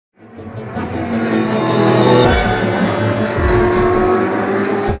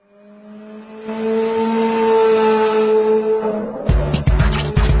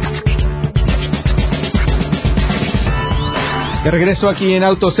regreso aquí en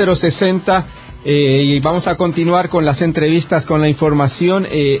Auto 060 y vamos a continuar con las entrevistas, con la información.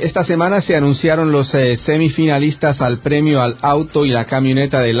 Esta semana se anunciaron los semifinalistas al premio al auto y la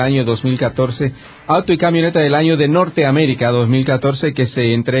camioneta del año 2014, auto y camioneta del año de Norteamérica 2014, que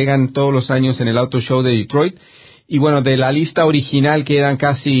se entregan todos los años en el Auto Show de Detroit. Y bueno, de la lista original, que eran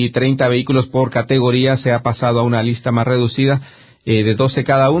casi 30 vehículos por categoría, se ha pasado a una lista más reducida, de 12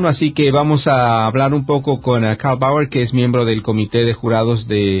 cada uno, así que vamos a hablar un poco con Carl Bauer, que es miembro del comité de jurados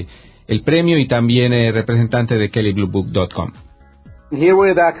de el premio y también representante de KellyBlueBook.com. Here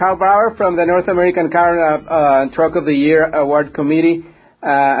with Carl Bauer from the North American Car Truck of the Year Award Committee,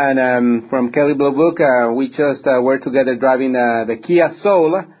 and from Kelly Blue Book. We just were together driving the Kia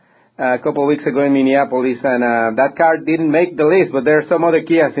Soul a couple of weeks ago in Minneapolis, and that car didn't make the list, but there are some other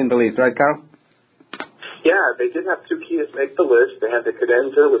Kias in the list, right, Carl? Yeah, they did have two Kias make the list. They had the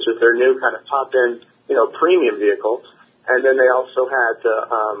Cadenza, which is their new kind of top-end, premium vehicle, and then they also had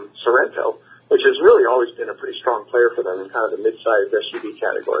Sorento, which has really always been a pretty strong player for them in kind of the mid-sized SUV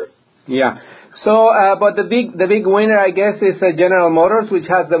category. Yeah. So, but the big winner, I guess, is General Motors, which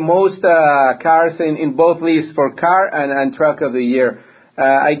has the most cars in both lists for car and truck of the year.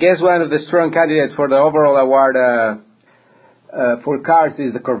 I guess one of the strong candidates for the overall award for cars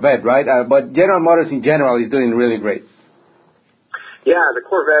is the Corvette, right? But General Motors in general is doing really great. Yeah, the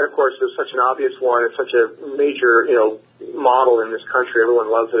Corvette, of course, is such an obvious one. It's such a major, model in this country. Everyone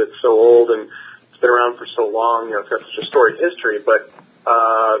loves it. It's so old and it's been around for so long. It's got such a storied history. But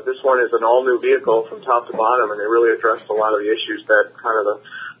this one is an all-new vehicle from top to bottom, and they really addressed a lot of the issues that kind of the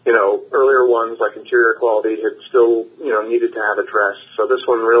earlier ones like interior quality had still, needed to have addressed. So this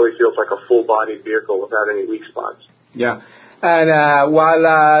one really feels like a full-bodied vehicle without any weak spots. Yeah. And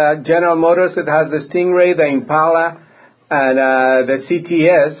while General Motors, it has the Stingray, the Impala, and the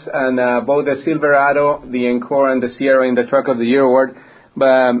CTS, and both the Silverado, the Encore, and the Sierra in the Truck of the Year award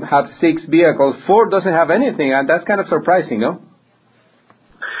have 6 vehicles. Ford doesn't have anything, and that's kind of surprising, no?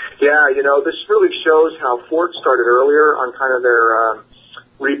 Yeah, this really shows how Ford started earlier on kind of their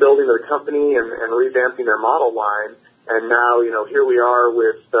rebuilding their company and revamping their model line, and now, here we are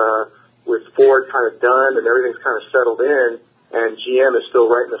with Ford kind of done and everything's kind of settled in. And GM is still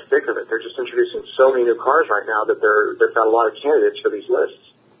right in the thick of it. They're just introducing so many new cars right now that they've got a lot of candidates for these lists.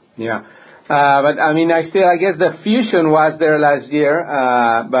 Yeah. But I mean, I guess the Fusion was there last year.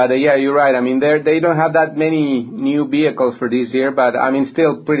 But yeah, you're right. I mean, they don't have that many new vehicles for this year, but I mean,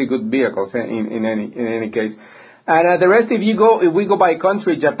 still pretty good vehicles in any case. And the rest, if we go by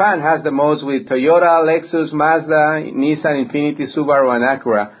country, Japan has the most with Toyota, Lexus, Mazda, Nissan, Infiniti, Subaru, and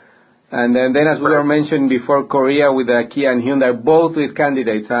Acura. And then as we were mentioning before, Korea with Kia and Hyundai, both with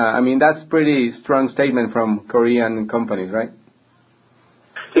candidates. I mean, that's pretty strong statement from Korean companies, right?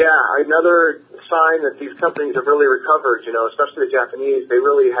 Yeah, another sign that these companies have really recovered, especially the Japanese. They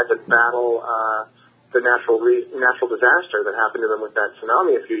really had to battle the natural disaster that happened to them with that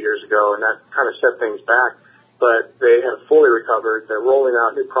tsunami a few years ago, and that kind of set things back. But they have fully recovered. They're rolling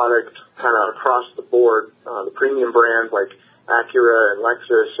out new products kind of across the board, the premium brands like Acura and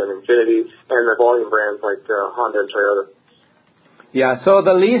Lexus and Infiniti, and the volume brands like Honda and Toyota. Yeah, so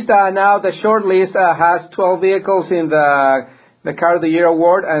the list now, the short list has 12 vehicles in the Car of the Year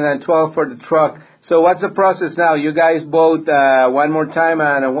award and then 12 for the truck. So what's the process now? You guys vote one more time,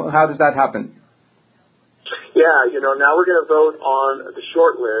 and how does that happen? Yeah, now we're going to vote on the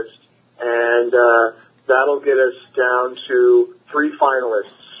short list, and that'll get us down to 3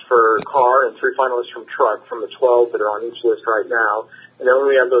 finalists for car and 3 finalists from truck from the 12 that are on each list right now. And then when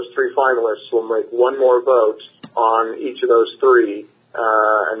we have those 3 finalists, we'll make one more vote on each of those 3,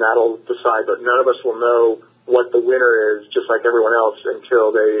 and that'll decide. But none of us will know what the winner is, just like everyone else,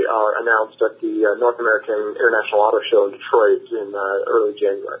 until they are announced at the North American International Auto Show in Detroit in early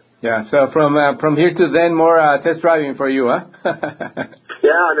January. Yeah, so from here to then, more test driving for you, huh?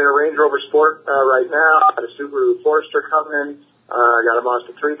 Yeah, I'm in a Range Rover Sport right now. I got a Subaru Forester coming. I got a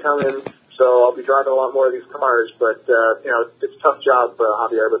Mazda 3 coming, so I'll be driving a lot more of these cars. But it's a tough job,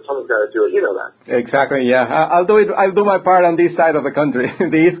 Javier. But someone's got to do it. You know that. Exactly. Yeah, I'll do it. I'll do my part on this side of the country,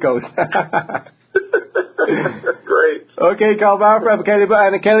 the East Coast. Great. Okay, Carl Bauer from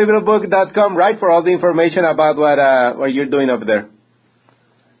KellyBlueBook.com, right, for all the information about what you're doing over there.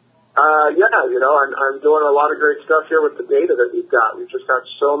 Yeah, I'm doing a lot of great stuff here with the data that we've got. We've just got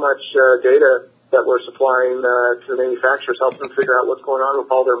so much data that we're supplying to the manufacturers, helping them figure out what's going on with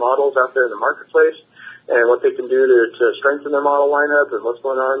all their models out there in the marketplace and what they can do to strengthen their model lineup and what's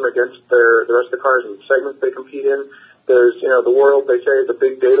going on against the rest of the cars and segments they compete in. There's, the world, they say, is a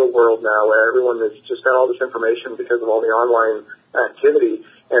big data world now where everyone has just got all this information because of all the online activity,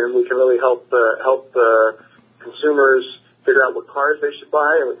 and we can really help consumers figure out what cars they should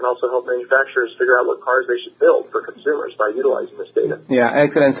buy, and we can also help manufacturers figure out what cars they should build for consumers by utilizing this data. Yeah,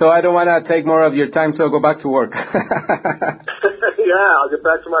 excellent. So I don't want to take more of your time, so go back to work. Yeah, I'll get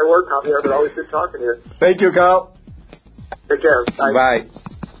back to my work, Javier, but always good talking to you. Thank you, Carl. Take care. Bye.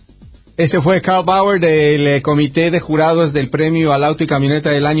 Bye. Ese fue Carl Bauer del Comité de Jurados del Premio al Auto y Camioneta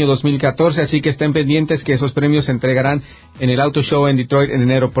del año 2014, así que estén pendientes que esos premios se entregarán en el Auto Show en Detroit en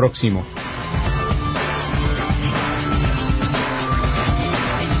enero próximo.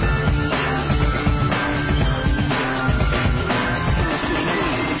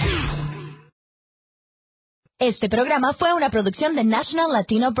 Este programa fue una producción de National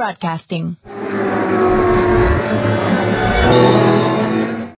Latino Broadcasting.